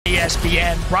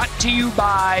ESPN, brought to you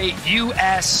by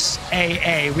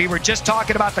USAA. We were just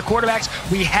talking about the quarterbacks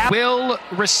will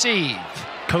receive.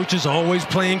 Coaches always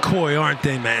playing coy, aren't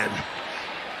they, man?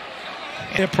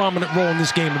 A prominent role in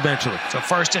this game eventually. So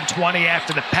 1st and 20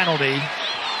 after the penalty.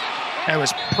 That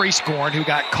was Prescorn who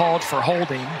got called for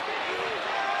holding.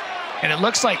 And it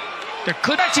looks like they're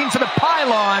connecting for the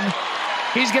pylon.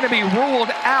 He's going to be ruled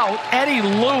out. Eddie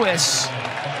Lewis.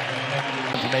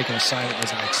 Making a sign that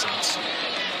doesn't make sense.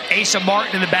 Asa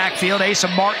Martin in the backfield. Asa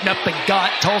Martin up the gut.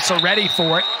 Tulsa ready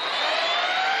for it.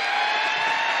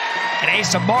 And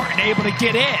Asa Martin able to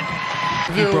get in.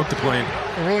 He broke the plane.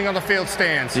 The ruling on the field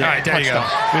stands. Yeah, all right, there you go.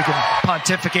 We can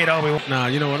pontificate all we want. Nah,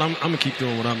 you know what? I'm going to keep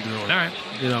doing what I'm doing. All right.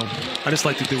 You know, I just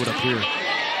like to do it up here.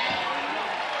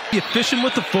 Be efficient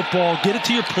with the football. Get it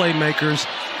to your playmakers.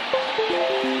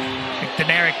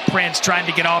 Deneric Prince trying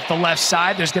to get off the left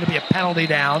side. There's going to be a penalty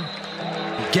down.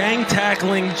 Gang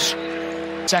tackling.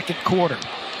 2nd quarter.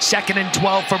 2nd and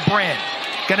 12 for Bryn.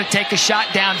 Going to take a shot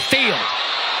downfield.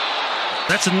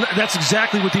 That's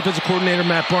exactly what defensive coordinator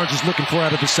Matt Barnes is looking for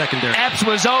out of his secondary. Epps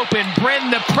was open. Bryn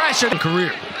the pressure.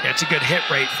 Career. Yeah, it's a good hit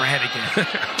rate for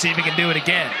Hennigan. See if he can do it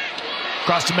again.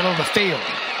 Across the middle of the field.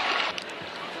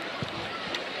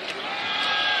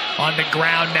 On the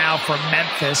ground now for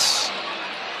Memphis.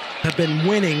 Have been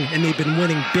winning, and they've been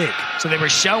winning big. So they were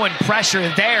showing pressure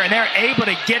there, and they're able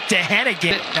to get to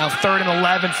Hennigan. Now 3rd and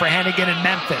 11 for Hennigan and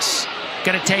Memphis.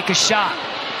 Going to take a shot.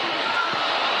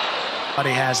 But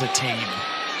he has a team.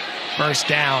 1st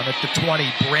down at the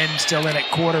 20. Bryn still in at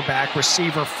quarterback.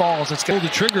 Receiver falls. It's going to pull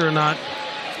the trigger or not.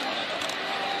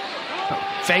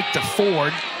 Fake to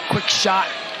Ford. Quick shot.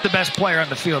 The best player on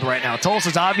the field right now.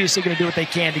 Tulsa's obviously going to do what they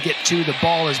can to get to the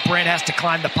ball as Bryn has to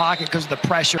climb the pocket because of the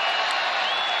pressure.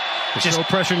 Just no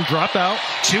pressure and drop out.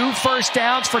 2 first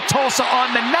downs for Tulsa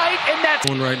on the night, and that's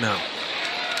one right now.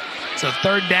 So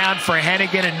 3rd down for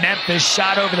Hennigan and Memphis.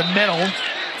 Shot over the middle.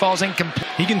 Falls incomplete.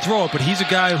 He can throw it, but he's a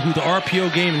guy who the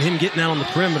RPO game and him getting out on the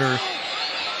perimeter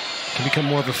can become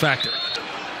more of a factor.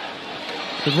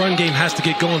 The run game has to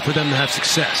get going for them to have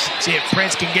success. See if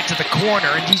Prince can get to the corner,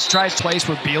 and he tries place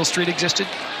where Beale Street existed.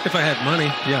 If I had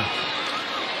money, yeah.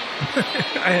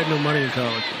 I had no money in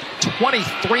college.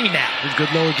 23 now. He's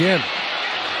good low again.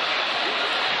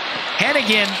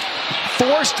 Hennigan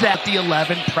forced that the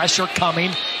 11. Pressure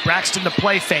coming. Braxton the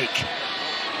play fake.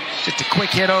 Just a quick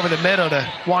hit over the middle to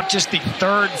want just the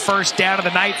 3rd first down of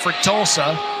the night for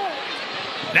Tulsa.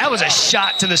 That was a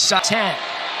shot to the side. 10.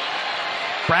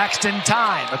 Braxton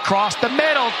time across the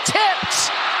middle.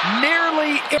 Tipped.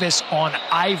 Nearly this on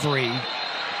Ivory.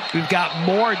 We've got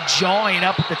more jawing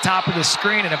up at the top of the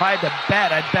screen. And if I had to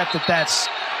bet, I'd bet that that's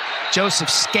Joseph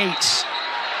Skates.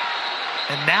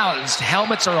 And now his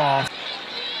helmets are off.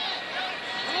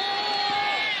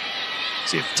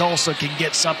 See if Tulsa can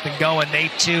get something going. They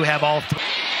too have all 3.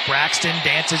 Braxton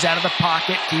dances out of the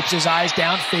pocket, keeps his eyes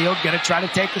downfield, going to try to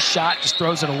take a shot, just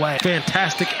throws it away.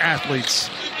 Fantastic athletes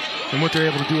and what they're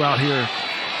able to do out here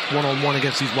one-on-one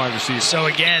against these wide receivers. So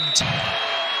again,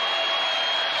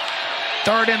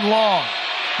 3rd and long.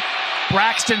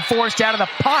 Braxton forced out of the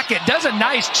pocket. Does a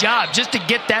nice job just to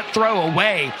get that throw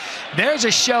away. There's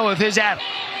a show of his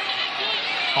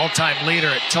all-time leader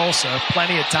at Tulsa.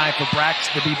 Plenty of time for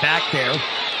Braxton to be back there.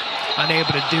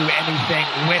 Unable to do anything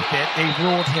with it. They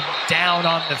ruled him down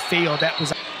on the field. That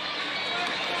was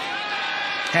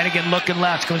Hennigan looking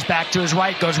left, goes back to his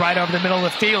right, goes right over the middle of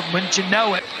the field. Wouldn't you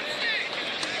know it?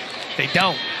 They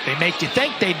don't. They make you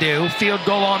think they do. Field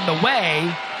goal on the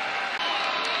way.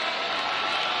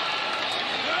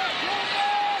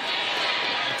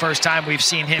 First time we've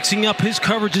seen him mixing up his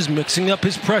coverages, mixing up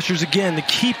his pressures again to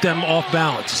keep them off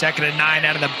balance. 2nd and 9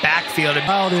 out of the backfield.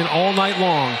 Out in all night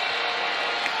long.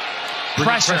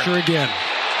 Pressure again.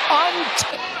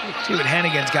 See what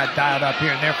Hennigan's got dialed up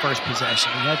here in their first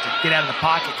possession. He had to get out of the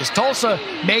pocket because Tulsa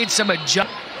made some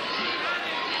adjustments.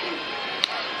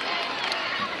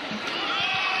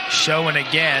 Showing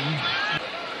again.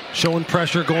 Showing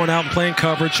pressure, going out and playing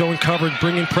coverage, showing coverage,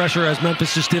 bringing pressure as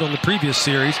Memphis just did on the previous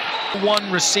series.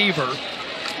 1 receiver.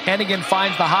 Hennigan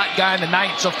finds the hot guy in the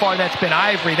night. So far, that's been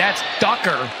Ivory. That's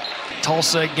Ducker.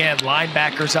 Tulsa again.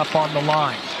 Linebackers up on the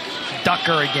line.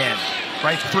 Ducker again.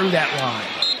 Right through that line.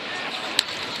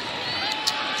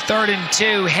 3rd and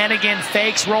 2. Hennigan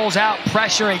fakes, rolls out,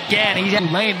 pressure again. He's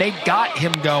in lane. They got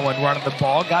him going running the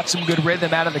ball. Got some good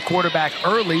rhythm out of the quarterback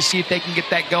early. See if they can get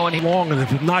that going. Long, and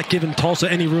if not giving Tulsa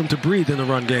any room to breathe in the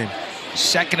run game.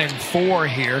 2nd and 4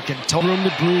 here. Can Tulsa room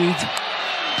to breathe.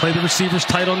 Play the receivers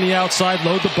tight on the outside.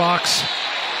 Load the box.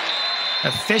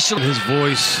 Official. His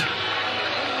voice.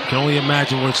 can only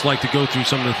imagine what it's like to go through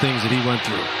some of the things that he went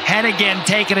through. Hennigan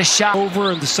taking a shot.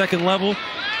 Over in the second level.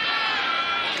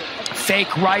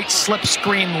 Fake right, slip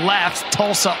screen left.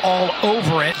 Tulsa all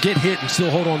over it. Get hit and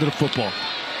still hold on to the football.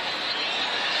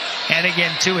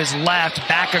 Hennigan to his left,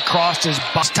 back across his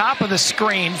bust. Top of the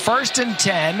screen, 1st and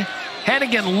 10.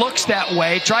 Hennigan looks that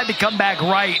way, tried to come back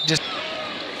right.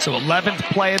 So 11th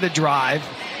play of the drive.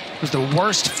 It was the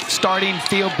worst starting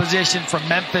field position from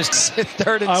Memphis.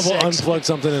 3rd and 6. I will unplug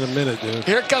something in a minute, dude.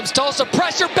 Here comes Tulsa,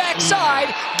 pressure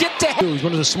backside. Get to He's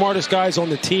one of the smartest guys on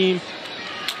the team.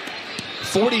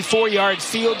 44-yard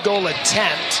field goal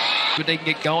attempt. But they can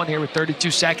get going here with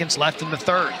 32 seconds left in the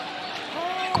 3rd.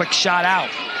 Quick shot out.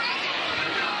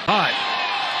 All right.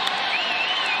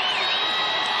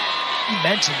 You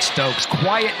mentioned Stokes.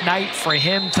 Quiet night for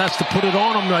him. Has to put it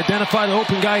on him to identify the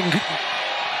open guy and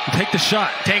take the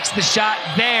shot. Takes the shot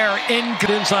there.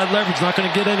 Inside leverage, not going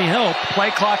to get any help.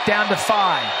 Play clock down to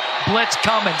 5. Blitz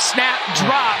coming. Snap,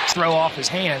 drop. Throw off his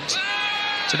hands.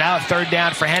 So now a 3rd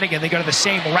down for Hennigan. They go to the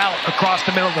same route across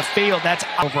the middle of the field. That's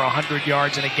over 100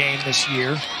 yards in a game this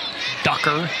year.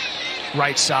 Ducker,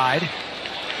 right side.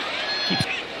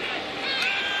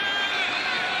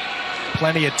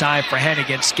 Plenty of time for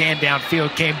Hennigan. Scan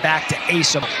downfield, came back to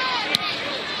Asim.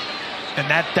 And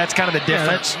that's kind of the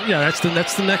difference. That's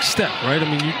the next step, right? I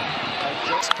mean,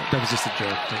 that was just a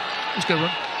joke. It was a good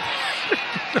one.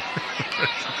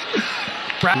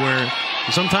 Where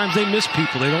sometimes they miss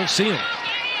people. They don't see them.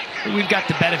 We've got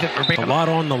the benefit for a lot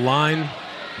on the line.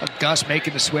 Of Gus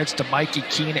making the switch to Mikey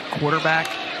Keene at quarterback.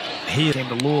 He came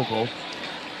to Louisville.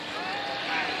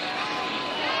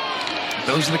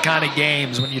 Those are the kind of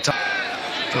games when you talk.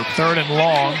 So 3rd and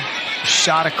long.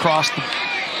 Shot across the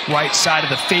right side of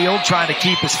the field, trying to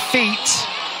keep his feet.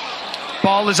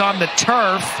 Ball is on the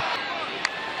turf.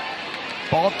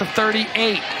 Ball at the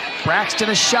 38. Braxton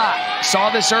a shot.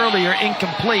 Saw this earlier,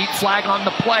 incomplete. Flag on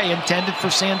the play, intended for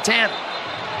Santana.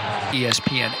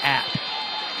 ESPN app.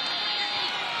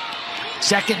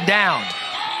 2nd down.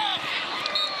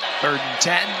 3rd and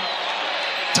 10.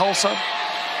 Tulsa.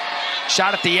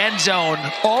 Shot at the end zone.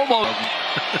 Almost.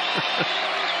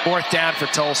 4th down for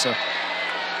Tulsa.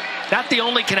 Not the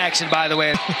only connection, by the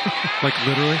way. Like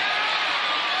literally.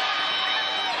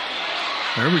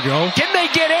 There we go. Can they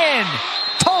get in?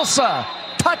 Tulsa.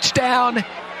 Touchdown.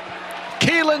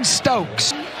 Keelan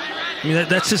Stokes. I mean,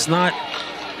 that's just not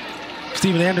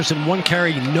Steven Anderson. 1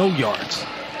 carry, no yards.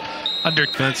 Under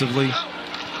defensively.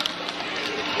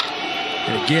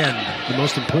 And again, the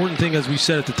most important thing, as we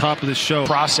said at the top of the show,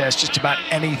 process just about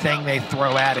anything they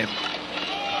throw at him.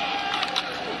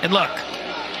 And look,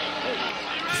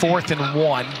 4th and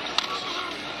 1.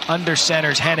 Under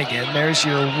center's Hennigan. There's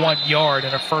your 1 yard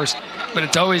and a first. But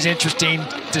it's always interesting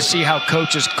to see how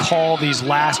coaches call these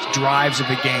last drives of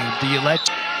the game. Do you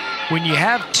when you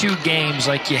have 2 games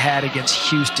like you had against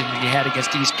Houston and you had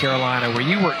against East Carolina, where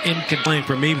you were playing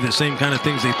for maybe the same kind of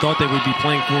things they thought they would be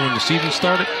playing for when the season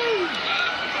started,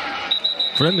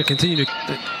 for them to continue to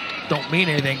don't mean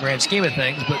anything grand scheme of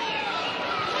things, but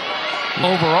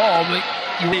overall,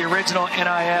 the original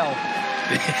NIL.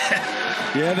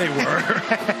 Yeah, they were.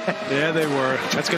 Yeah, they were. That's good.